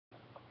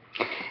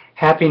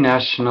Happy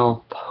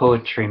National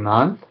Poetry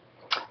Month.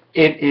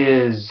 It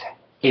is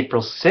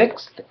April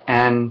 6th,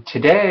 and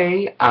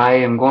today I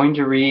am going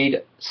to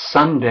read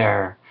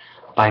Sunbear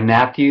by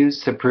Matthew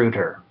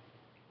Zapruder.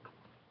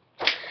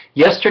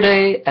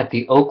 Yesterday at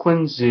the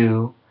Oakland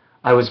Zoo,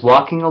 I was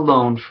walking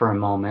alone for a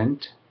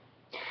moment,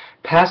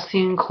 past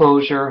the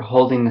enclosure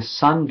holding the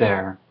sun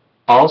bear,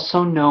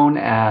 also known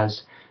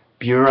as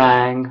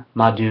Burang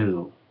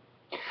Madhu.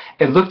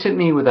 It looked at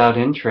me without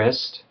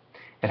interest.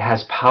 It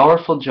has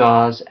powerful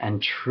jaws and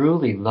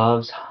truly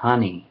loves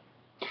honey.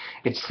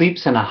 It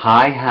sleeps in a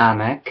high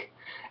hammock.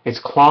 Its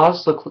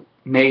claws look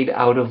made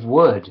out of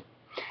wood.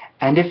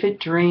 And if it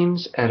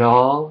dreams at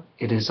all,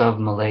 it is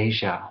of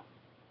Malaysia,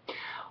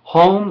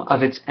 home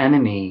of its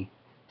enemy,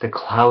 the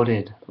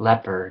clouded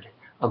leopard,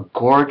 a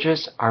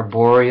gorgeous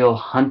arboreal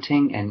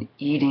hunting and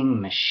eating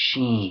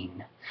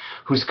machine,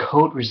 whose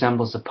coat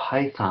resembles a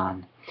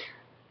python.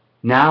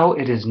 Now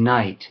it is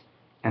night,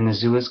 and the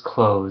zoo is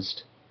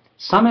closed.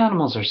 Some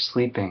animals are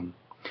sleeping.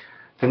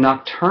 The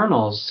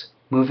nocturnals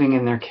moving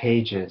in their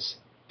cages,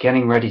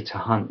 getting ready to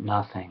hunt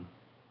nothing.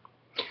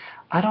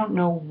 I don't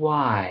know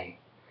why,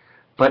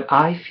 but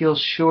I feel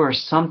sure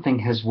something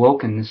has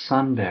woken the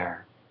sun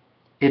bear.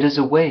 It is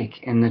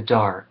awake in the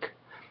dark.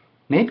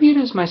 Maybe it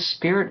is my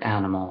spirit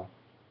animal.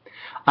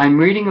 I'm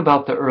reading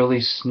about the early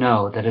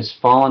snow that has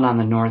fallen on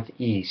the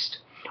northeast,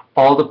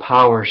 all the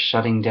power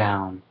shutting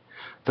down,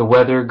 the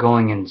weather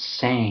going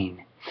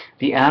insane.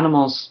 The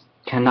animals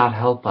cannot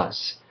help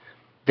us.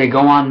 They go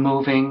on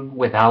moving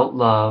without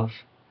love,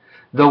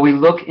 though we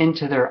look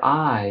into their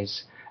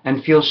eyes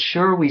and feel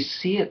sure we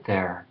see it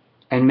there.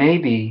 And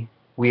maybe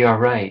we are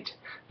right.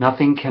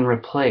 Nothing can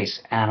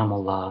replace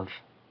animal love,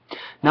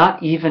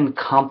 not even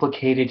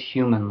complicated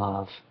human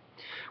love.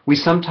 We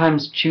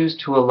sometimes choose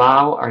to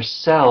allow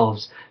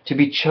ourselves to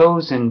be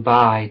chosen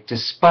by,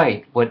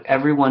 despite what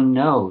everyone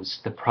knows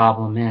the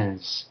problem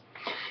is.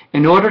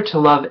 In order to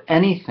love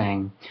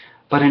anything,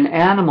 but an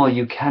animal,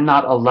 you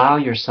cannot allow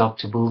yourself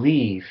to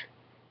believe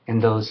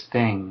in those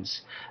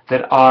things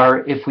that are,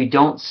 if we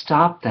don't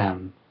stop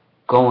them,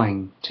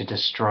 going to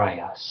destroy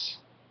us.